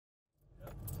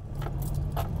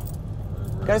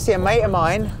Going to see a mate of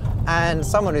mine and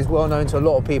someone who's well known to a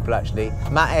lot of people actually,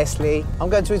 Matt Estlea. I'm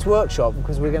going to his workshop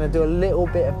because we're going to do a little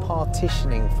bit of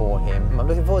partitioning for him. I'm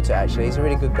looking forward to it actually. He's a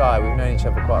really good guy. We've known each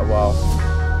other quite a while.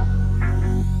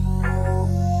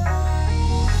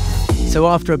 So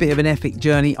after a bit of an epic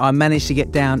journey, I managed to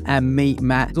get down and meet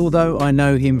Matt. Although I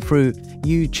know him through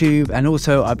YouTube and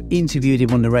also I've interviewed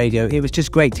him on the radio, it was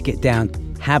just great to get down,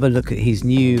 have a look at his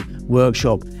new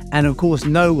workshop. And of course,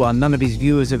 none of his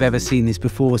viewers have ever seen this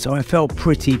before, so I felt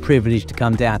pretty privileged to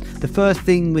come down. The first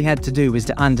thing we had to do was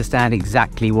to understand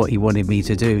exactly what he wanted me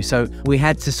to do. So we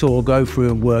had to sort of go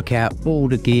through and work out all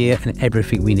the gear and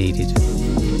everything we needed.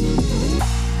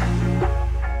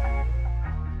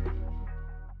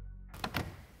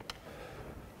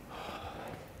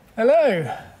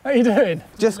 Hello, how you doing?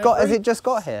 Has it just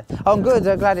got here? Oh, I'm good,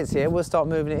 I'm glad it's here. We'll start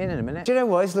moving it in a minute. Do you know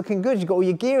what, it's looking good. You've got all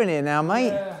your gear in here now, mate.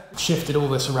 Yeah. Shifted all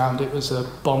this around, it was a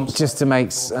bomb. Just to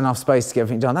make enough space to get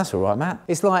everything done. That's all right, Matt.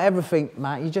 It's like everything,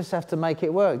 Matt, you just have to make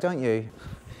it work, don't you?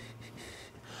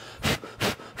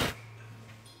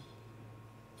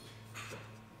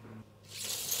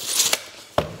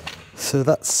 So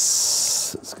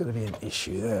it's going to be an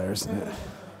issue there, isn't it?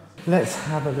 Let's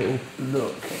have a little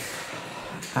look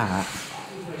at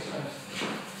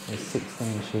the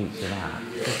 16 sheets of that.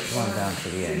 Just run down to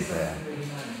the end there.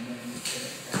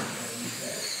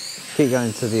 Keep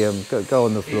going to the, go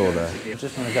on the floor there. I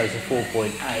just want to go to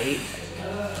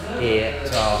 4.8 here,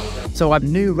 top. So I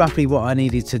knew roughly what I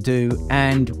needed to do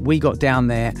and we got down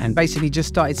there and basically just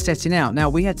started setting out. Now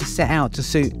we had to set out to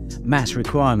suit Matt's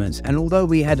requirements, and although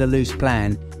we had a loose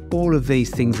plan, all of these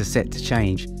things are set to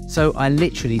change. So I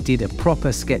literally did a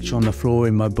proper sketch on the floor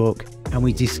in my book and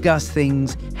we discussed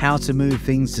things, how to move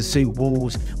things to suit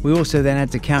walls. We also then had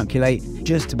to calculate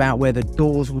just about where the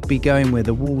doors would be going, where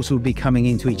the walls would be coming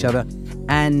into each other,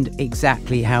 and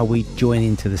exactly how we join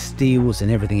into the steels and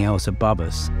everything else above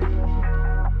us.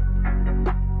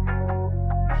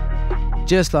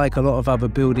 Just like a lot of other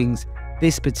buildings,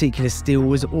 this particular steel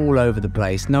was all over the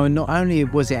place. No, not only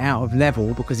was it out of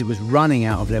level because it was running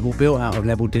out of level, built out of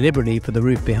level deliberately for the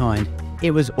roof behind,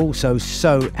 it was also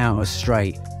so out of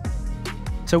straight.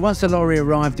 So once the lorry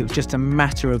arrived, it was just a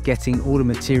matter of getting all the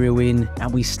material in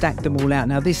and we stacked them all out.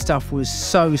 Now this stuff was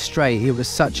so straight, it was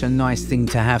such a nice thing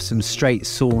to have some straight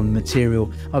sawn material.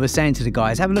 I was saying to the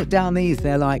guys, have a look down these,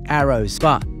 they're like arrows.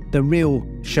 But the real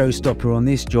showstopper on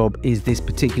this job is this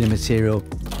particular material.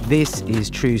 This is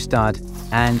Tru Stud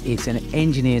and it's an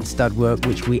engineered stud work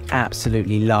which we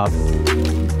absolutely love.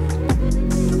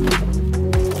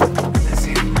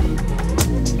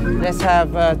 Let's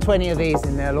have 20 of these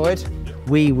in there, Lloyd.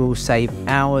 We will save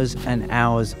hours and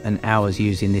hours and hours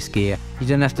using this gear. You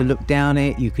don't have to look down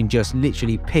it, you can just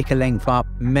literally pick a length up,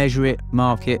 measure it,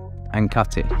 mark it and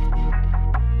cut it.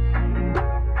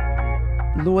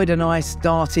 Lloyd and I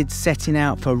started setting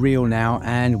out for real now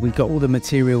and we got all the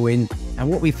material in, and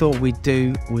what we thought we'd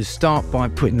do was start by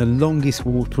putting the longest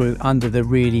wall through under the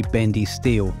really bendy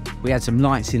steel. We had some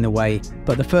lights in the way,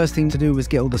 but the first thing to do was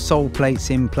get all the sole plates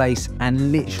in place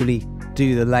and literally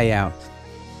do the layout.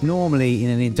 Normally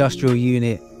in an industrial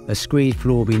unit, a screed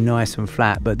floor will be nice and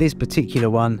flat, but this particular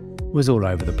one was all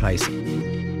over the place.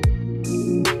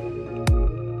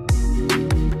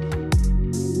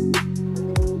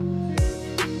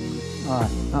 Alright,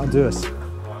 that'll do us.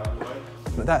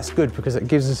 But that's good because it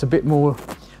gives us a bit more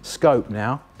scope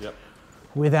now. Yep.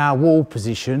 With our wall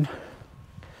position.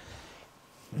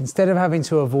 Instead of having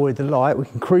to avoid the light, we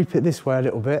can creep it this way a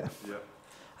little bit. Yep.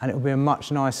 And it'll be a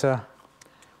much nicer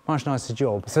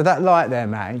job. So that light there,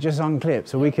 Matt, it just unclipped.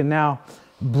 So we can now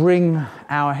bring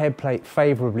our head plate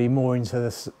favourably more into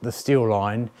the steel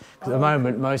line. Because at the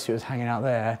moment, most of it was hanging out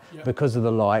there because of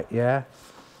the light, yeah?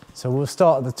 So we'll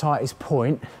start at the tightest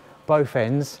point, both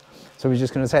ends. So we're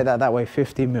just going to take that way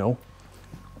 50 mil.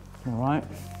 All right.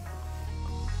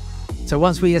 So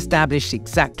once we established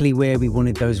exactly where we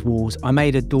wanted those walls, I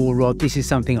made a door rod. This is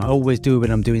something I always do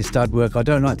when I'm doing stud work. I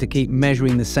don't like to keep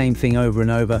measuring the same thing over and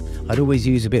over. I'd always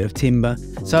use a bit of timber.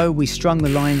 So we strung the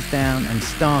lines down and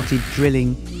started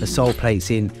drilling the sole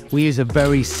plates in. We use a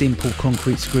very simple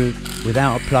concrete screw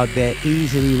without a plug there,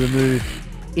 easily removed.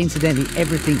 Incidentally,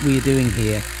 everything we are doing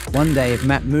here, one day if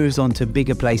Matt moves on to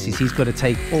bigger places, he's got to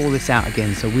take all this out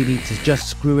again. So we need to just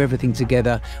screw everything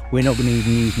together. We're not going to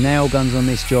even use nail guns on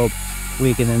this job.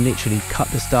 We're going to literally cut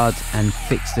the studs and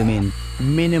fix them in.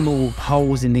 Minimal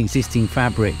holes in the existing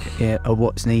fabric are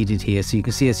what's needed here. So you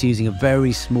can see us using a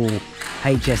very small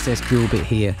HSS drill bit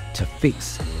here to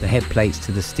fix the head plates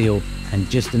to the steel, and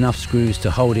just enough screws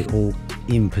to hold it all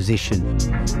in position.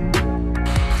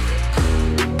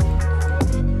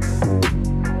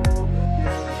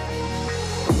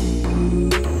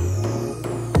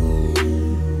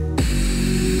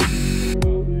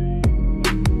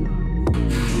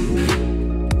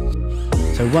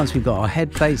 once we've got our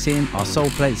head plates in, our sole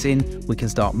plates in, we can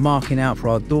start marking out for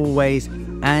our doorways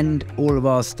and all of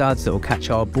our studs that will catch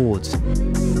our boards.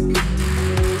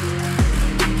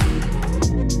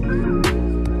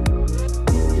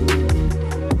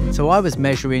 So I was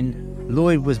measuring,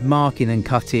 Lloyd was marking and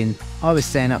cutting, I was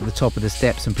staying up the top of the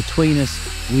steps, and between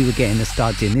us we were getting the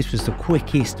studs in. This was the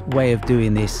quickest way of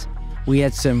doing this. We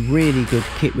had some really good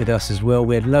kit with us as well.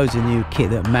 We had loads of new kit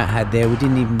that Matt had there. We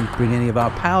didn't even bring any of our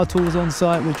power tools on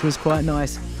site, which was quite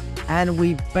nice. And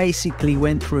we basically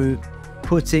went through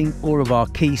putting all of our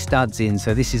key studs in.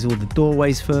 So this is all the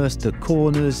doorways first, the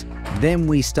corners, then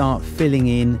we start filling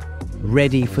in,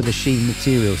 ready for the sheet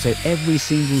material. So every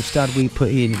single stud we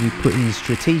put in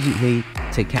strategically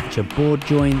to catch a board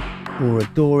joint or a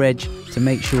door edge to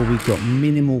make sure we've got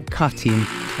minimal cutting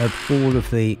of all of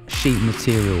the sheet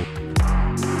material.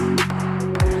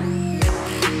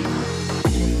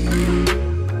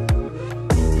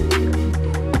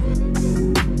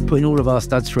 Putting all of our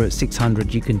studs through at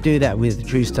 600, you can do that with a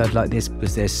Tru Stud like this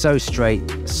because they're so straight,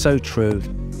 so true.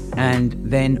 And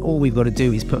then all we've got to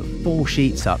do is put 4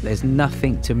 sheets up. There's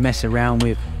nothing to mess around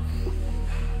with.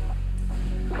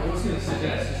 I was going to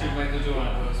suggest you should make the door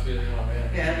out of OSB.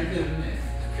 Yeah, that'd be good, wouldn't it?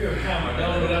 Pure camera.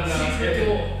 That'd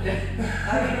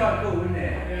be quite cool, wouldn't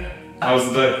it? Yeah. How's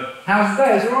the day? How's the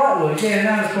day? It's alright, Lloyd. Yeah,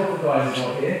 now the proper guys are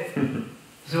not here.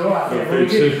 It's alright. Yeah, we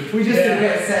just didn't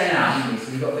get set out, didn't we?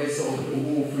 So we've got this sort of little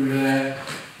wall through there.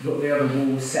 We've got the other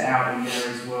wall set out in there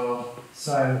as well.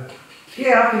 So,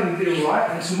 yeah, I think we did alright.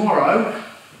 And tomorrow,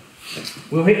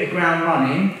 we'll hit the ground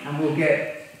running and we'll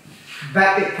get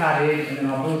that bit padded, and then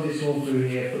I'll build this all through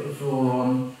here, put the floor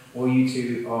on, while you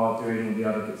two are doing all the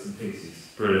other bits and pieces.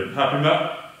 Brilliant. Happy,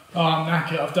 Matt? Oh, I'm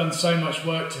knackered. I've done so much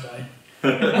work today.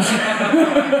 Happy?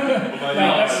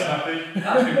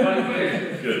 That's been quite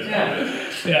good. Good.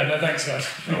 Yeah, no, thanks guys.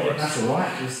 No worries. That's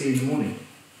alright, we'll see you in the morning.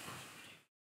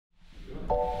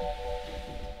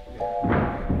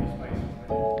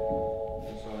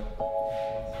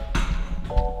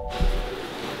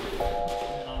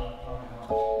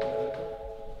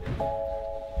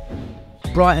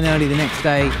 Bright and early the next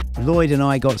day, Lloyd and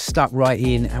I got stuck right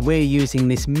in, and we're using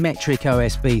this Metric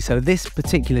OSB. So this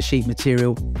particular sheet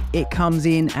material, it comes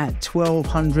in at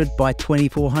 1200 by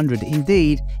 2400.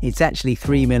 Indeed, it's actually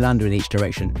 3mm under in each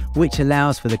direction, which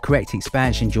allows for the correct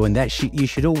expansion joint that you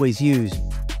should always use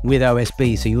with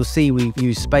OSB. So you'll see we've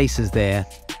used spacers there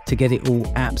to get it all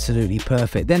absolutely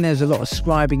perfect. Then there's a lot of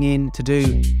scribing in to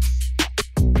do.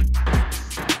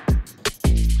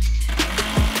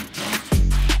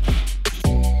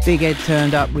 Big Ed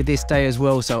turned up with this day as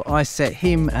well, so I set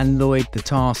him and Lloyd the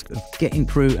task of getting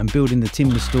through and building the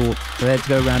timber store. So they had to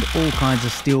go around all kinds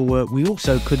of steel work. We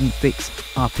also couldn't fix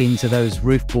up into those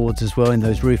roof boards as well, in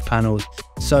those roof panels.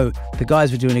 So the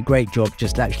guys were doing a great job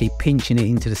just actually pinching it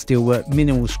into the steel work,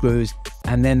 minimal screws,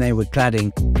 and then they were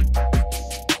cladding.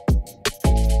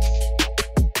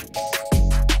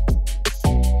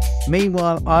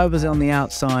 Meanwhile, I was on the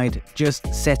outside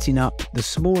just setting up the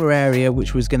smaller area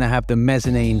which was going to have the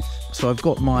mezzanine. So I've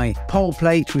got my pole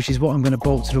plate, which is what I'm going to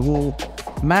bolt to the wall.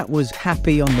 Matt was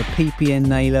happy on the PPN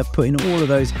nailer, putting all of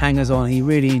those hangers on. He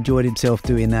really enjoyed himself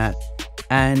doing that.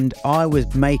 And I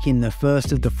was making the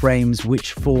first of the frames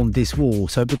which formed this wall.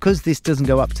 So because this doesn't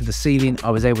go up to the ceiling,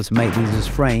 I was able to make these as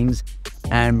frames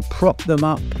and prop them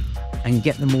up and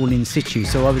get them all in situ.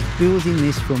 So I was building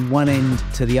this from one end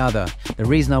to the other. The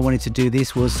reason I wanted to do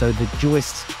this was so the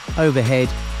joists overhead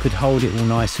could hold it all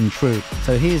nice and true.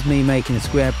 So here's me making a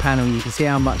square panel. You can see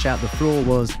how much out the floor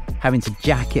was, having to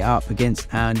jack it up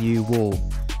against our new wall.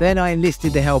 Then I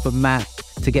enlisted the help of Matt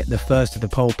to get the first of the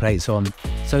pole plates on.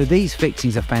 So these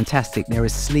fixings are fantastic. They're a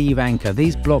sleeve anchor.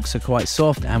 These blocks are quite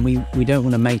soft and we don't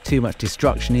want to make too much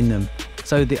destruction in them.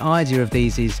 So the idea of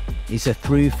these is a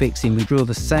through fixing. We drill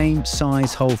the same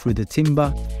size hole through the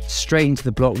timber, straight into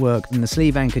the block work, and the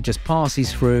sleeve anchor just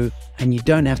passes through and you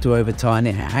don't have to over tighten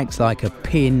it. It acts like a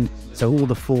pin, so all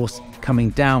the force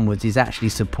coming downwards is actually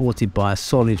supported by a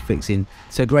solid fixing.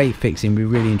 It's a great fixing. We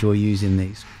really enjoy using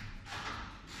these.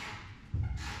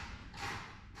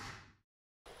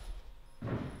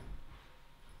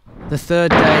 The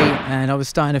third day, and I was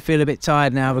starting to feel a bit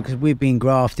tired now because we've been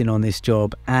grafting on this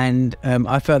job, and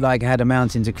I felt like I had a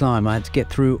mountain to climb. I had to get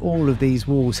through all of these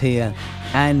walls here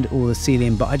and all the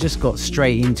ceiling, but I just got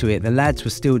straight into it. The lads were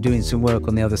still doing some work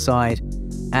on the other side,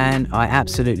 and I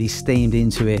absolutely steamed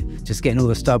into it, just getting all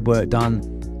the stud work done,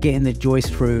 getting the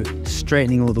joist through,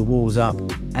 straightening all the walls up.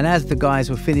 And as the guys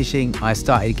were finishing, I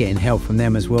started getting help from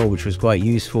them as well, which was quite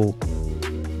useful.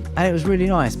 And it was really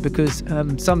nice because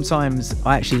sometimes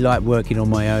I actually like working on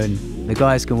my own. The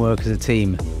guys can work as a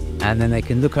team. and then they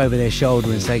can look over their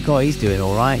shoulder and say, God, he's doing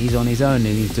all right, he's on his own and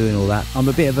he's doing all that. I'm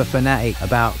a bit of a fanatic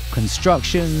about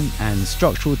construction and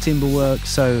structural timber work,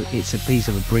 so it's a piece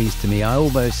of a breeze to me. I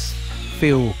almost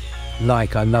feel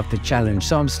like I love the challenge.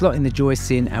 So I'm slotting the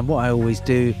joists in, and what I always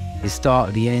do is start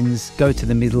at the ends, go to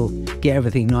the middle, get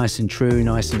everything nice and true,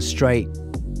 nice and straight,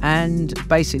 and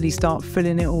basically start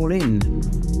filling it all in.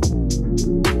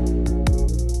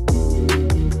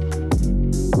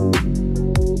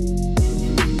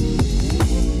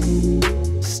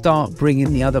 Start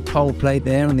bringing the other pole plate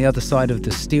there on the other side of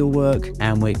the steelwork,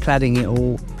 and we're cladding it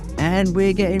all, and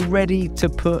we're getting ready to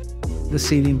put the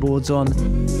ceiling boards on.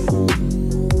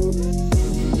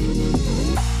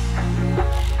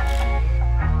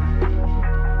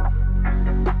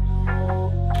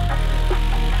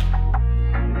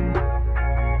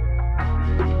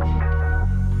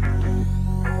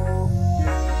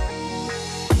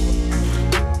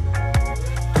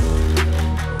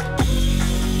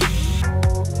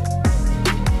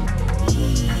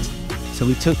 So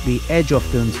we took the edge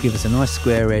off them to give us a nice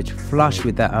square edge, flush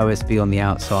with that OSB on the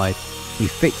outside. We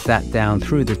fixed that down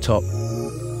through the top.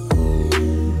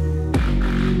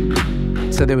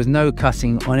 So there was no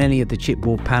cutting on any of the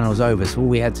chipboard panels over. So all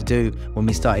we had to do when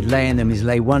we started laying them is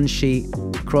lay one sheet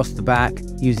across the back,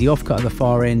 use the offcut at the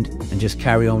far end, and just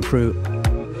carry on through.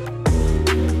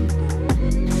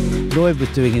 Lloyd was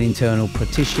doing an internal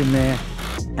partition there,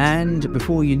 and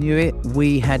before you knew it,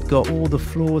 we had got all the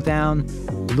floor down.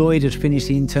 Lloyd had finished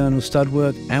the internal stud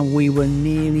work, and we were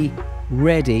nearly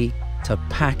ready to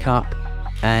pack up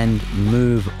and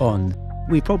move on.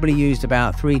 We probably used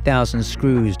about 3,000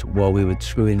 screws while we were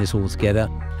screwing this all together,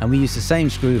 and we used the same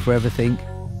screw for everything.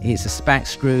 It's a SPAC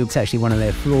screw. It's actually one of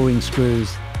their flooring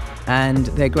screws, and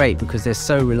they're great because they're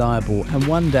so reliable. And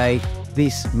one day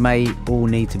this may all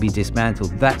need to be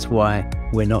dismantled. That's why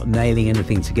we're not nailing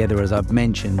anything together, as I've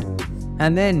mentioned.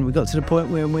 And then we got to the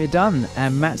point where we're done,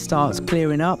 and Matt starts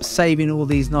clearing up, saving all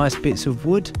these nice bits of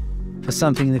wood for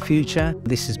something in the future.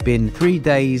 This has been 3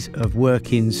 days of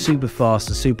working super fast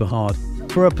and super hard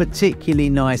for a particularly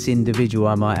nice individual,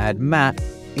 I might add. Matt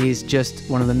is just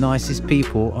one of the nicest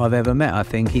people I've ever met. I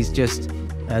think he's just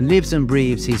lives and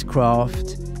breathes his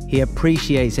craft. He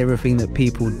appreciates everything that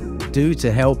people do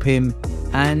to help him,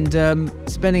 and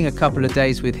spending a couple of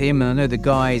days with him, and I know the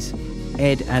guys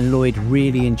Ed and Lloyd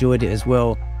really enjoyed it as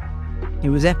well. It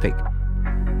was epic.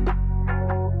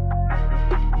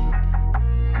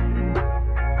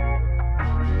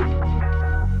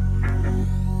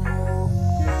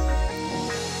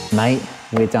 Mate,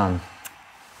 we're done.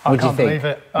 I can't believe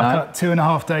it. I've got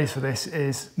 2.5 days for this.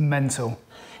 Is mental.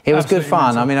 It was good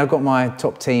fun. Mental. I mean, I've got my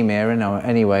top team here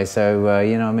anyway, so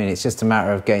you know what I mean, it's just a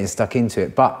matter of getting stuck into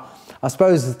it. But I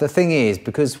suppose the thing is,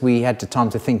 because we had the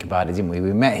time to think about it, didn't we?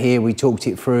 We met here, we talked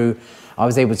it through. I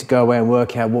was able to go away and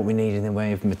work out what we needed in the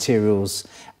way of materials.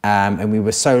 And we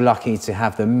were so lucky to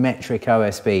have the Metric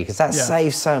OSB, because that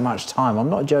saves so much time. I'm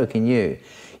not joking you.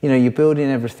 You know, you're building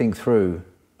everything through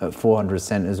at 400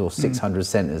 centres or 600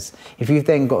 centres. If you've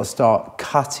then got to start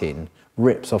cutting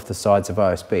rips off the sides of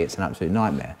OSB, it's an absolute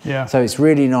nightmare. Yeah. So it's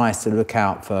really nice to look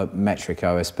out for Metric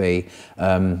OSB.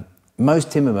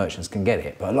 Most timber merchants can get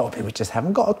it, but a lot of people just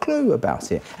haven't got a clue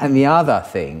about it. And the other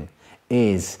thing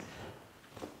is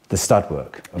the stud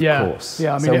work, of course.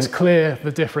 Yeah, I mean, it's clear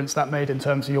the difference that made in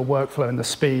terms of your workflow and the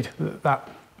speed that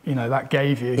you know, that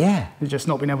gave you. Yeah. You've just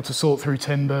not been able to sort through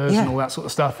timbers and all that sort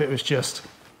of stuff. It was just,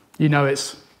 you know,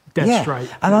 it's dead straight.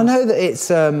 And I know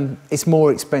that it's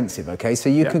more expensive, okay? So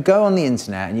you could go on the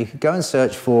internet and you could go and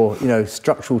search for, you know,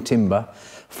 structural timber,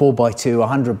 4x2,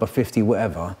 100 by 50,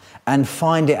 whatever, and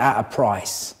find it at a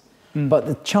price. But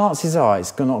the chances are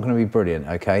it's not going to be brilliant,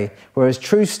 okay? Whereas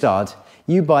TruStud,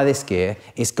 you buy this gear,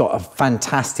 it's got a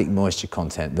fantastic moisture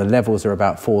content. The levels are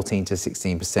about 14 to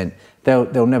 16%.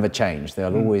 They'll never change.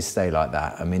 They'll always stay like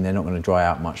that. I mean, they're not going to dry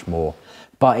out much more.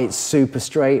 But it's super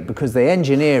straight because they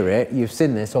engineer it. You've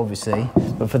seen this, obviously.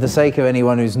 But for the sake of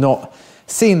anyone who's not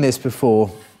seen this before,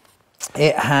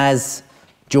 it has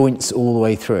joints all the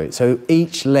way through it. So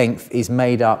each length is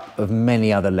made up of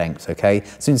many other lengths, okay?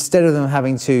 So instead of them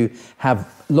having to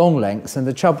have long lengths, and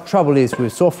the trouble is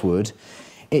with softwood,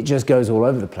 it just goes all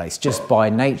over the place just by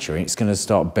nature. It's going to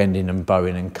start bending and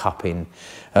bowing and cupping,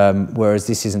 whereas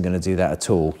this isn't going to do that at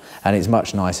all. And it's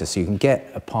much nicer. So you can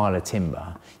get a pile of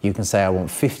timber. You can say, I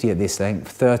want 50 at this length,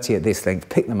 30 at this length,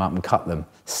 pick them up and cut them,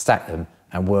 stack them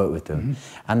and work with them.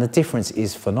 And the difference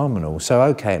is phenomenal. So,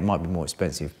 okay, it might be more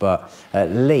expensive, but at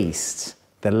least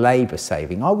the labour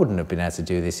saving, I wouldn't have been able to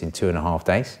do this in 2.5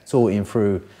 days, sorting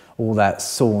through all that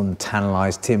sawn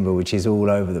tannalized timber, which is all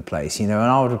over the place, you know,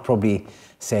 and I would have probably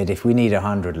said if we need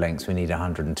 100 lengths, we need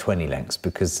 120 lengths,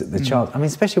 because the chance, I mean,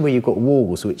 especially where you've got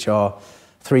walls which are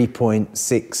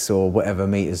 3.6 or whatever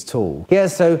meters tall. Yeah,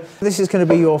 so this is going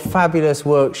to be your fabulous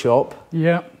workshop.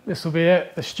 Yeah, this will be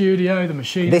it. The studio, the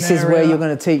machining This is area. where you're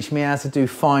going to teach me how to do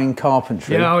fine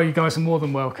carpentry. Yeah, oh, you guys are more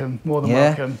than welcome. More than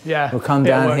welcome. Yeah, we'll come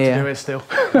bit of down work here. to do it still.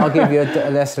 I'll give you a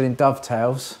lesson in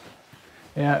dovetails.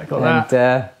 Yeah, got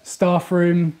that. Staff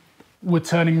room, wood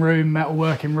turning room, metal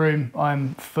working room.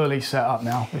 I'm fully set up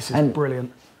now. This is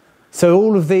brilliant. So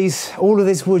all of this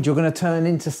wood you're going to turn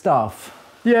into stuff.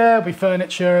 Yeah, it'll be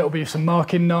furniture, it'll be some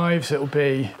marking knives, it'll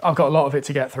be, I've got a lot of it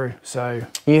to get through, so.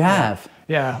 You have?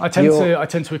 Yeah, I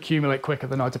tend to accumulate quicker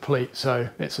than I deplete, so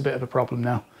it's a bit of a problem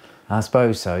now. I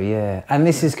suppose so, yeah. And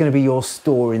this is going to be your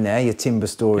store in there, your timber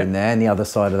store in there, and the other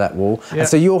side of that wall. And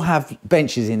so you'll have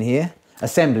benches in here,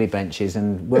 assembly benches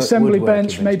and assembly bench,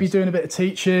 benches. maybe doing a bit of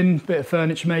teaching, bit of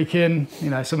furniture making, you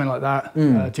know, something like that.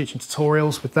 Teaching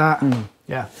tutorials with that.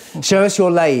 Yeah. Show us your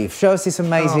lathe. Show us this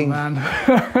amazing. Oh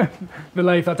man, the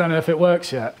lathe. I don't know if it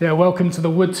works yet. Yeah. Welcome to the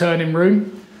wood turning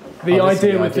room. The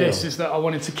idea with this is that I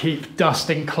wanted to keep dust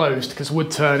enclosed, because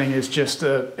wood turning is just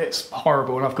it's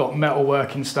horrible, and I've got metal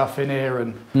working stuff in here,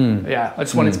 and yeah, I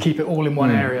just wanted to keep it all in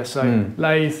one area. So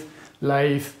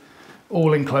lathe.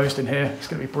 All enclosed in here. It's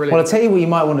going to be brilliant. Well, I'll tell you what you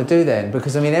might want to do then,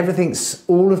 because I mean,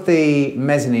 all of the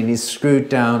mezzanine is screwed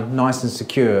down nice and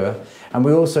secure, and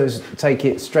we also take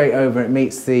it straight over, it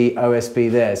meets the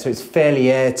OSB there, so it's fairly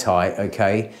airtight,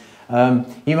 okay?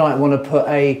 You might want to put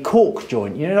a cork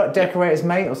joint, you know, like decorator's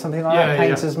mate or something like that,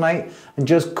 painter's mate, and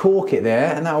just cork it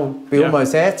there, and that will be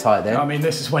almost airtight then. I mean,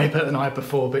 this is way better than I had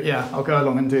before, but yeah, I'll go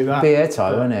along and do that. Be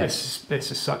airtight, won't it?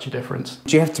 This is such a difference.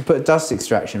 Do you have to put dust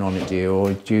extraction on it, do you,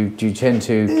 or do you tend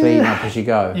to clean up as you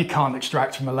go? You can't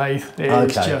extract from a lathe.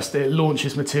 It's just, it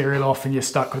launches material off and you're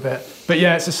stuck with it. But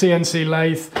yeah, it's a CNC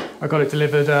lathe. I got it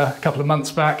delivered a couple of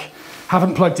months back.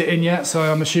 Haven't plugged it in yet, so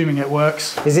I'm assuming it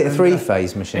works. Is it a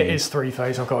three-phase machine? It is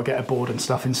three-phase. I've got to get a board and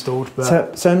stuff installed.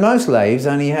 But so most lathes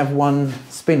only have one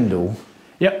spindle.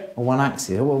 Yep. Or one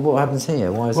axis. What happens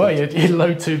here? Why is you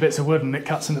load two bits of wood and it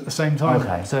cuts them at the same time.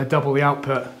 Okay. So double the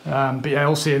output. But yeah,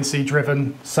 all CNC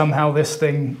driven. Somehow this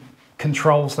thing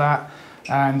controls that,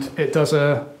 and it does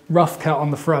a rough cut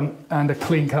on the front and a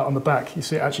clean cut on the back. You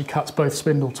see, it actually cuts both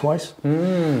spindle twice.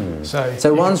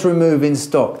 So one's removing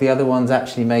stock, the other one's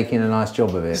actually making a nice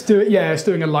job of it. It's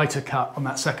doing a lighter cut on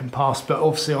that second pass, but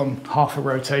obviously on half a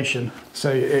rotation.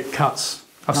 So it cuts.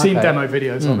 I've seen demo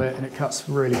videos of it, and it cuts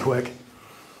really quick.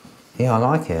 Yeah, I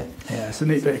like it. Yeah, it's a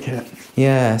neat bit of kit.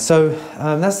 Yeah, so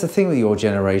that's the thing with your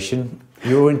generation.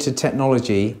 You're into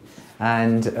technology,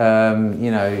 and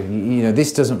you know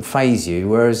this doesn't faze you,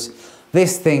 whereas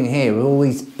this thing here with all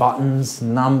these buttons,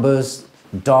 numbers,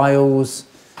 dials,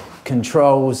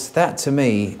 controls, that to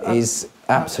me is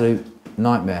absolute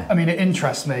nightmare. I mean, it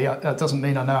interests me. That doesn't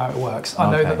mean I know how it works.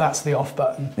 I know that that's the off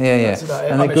button. Yeah.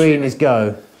 And the green is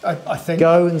go. I think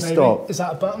go and maybe. stop. Is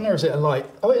that a button or is it a light?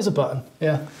 Oh, it is a button.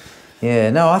 Yeah. Yeah.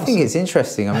 No, I think it's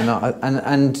interesting. I mean,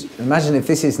 and imagine if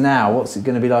this is now, what's it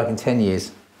going to be like in 10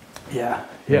 years? Yeah.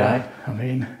 You know? I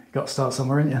mean, you've got to start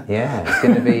somewhere, ain't you? Yeah. It's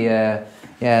going to be.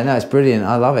 Yeah, no, it's brilliant.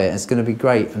 I love it. It's going to be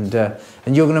great, and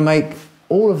you're going to make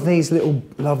all of these little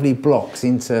lovely blocks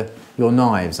into your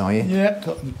knives, are you? Yeah,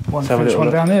 got one finished one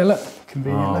down here. Look,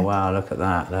 conveniently. Oh wow, look at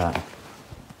that.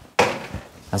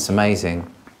 That's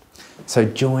amazing. So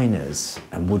joiners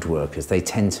and woodworkers, they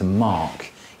tend to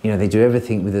mark. You know, they do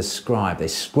everything with a scribe. They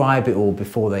scribe it all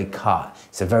before they cut.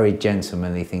 It's a very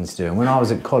gentlemanly thing to do. And when I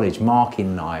was at college,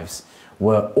 marking knives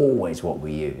were always what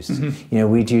we used. You know,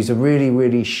 we'd use a really,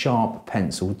 really sharp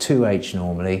pencil, 2H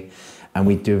normally, and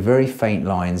we'd do very faint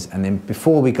lines. And then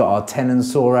before we got our tenon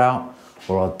saw out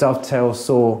or our dovetail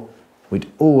saw,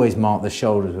 we'd always mark the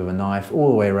shoulders with a knife all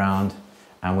the way around,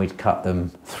 and we'd cut them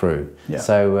through. Yeah.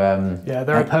 So yeah,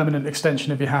 they're a permanent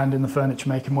extension of your hand in the furniture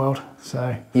making world.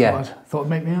 So yeah, thought I'd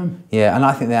make my own. Yeah, and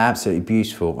I think they're absolutely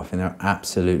beautiful. I think they're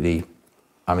absolutely,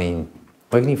 I mean,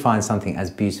 where can you find something as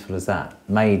beautiful as that?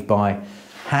 Made by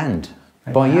hand,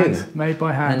 by you. Made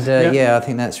by hand. And yeah, I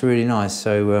think that's really nice.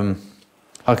 So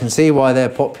I can see why they're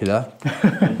popular,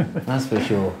 that's for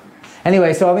sure.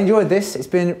 Anyway, so I've enjoyed this. It's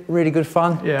been really good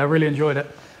fun. Yeah, I really enjoyed it.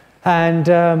 And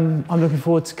I'm looking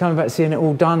forward to coming back, seeing it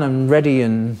all done and ready.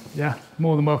 And yeah,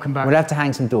 more than welcome back. We'll have to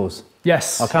hang some doors.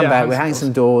 Yes. I'll come back, we'll hang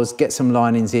some doors, get some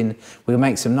linings in. We'll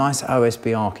make some nice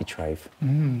OSB architrave.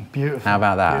 Beautiful. How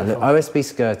about that? Beautiful. OSB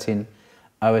skirting,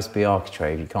 OSB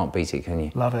architrave. You can't beat it, can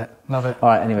you? Love it, love it. All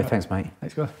right, anyway, thanks, mate.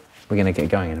 Thanks, guys. We're going to get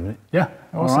going in a minute. Yeah,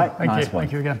 awesome. All right, Thank you.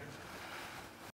 Thank you again.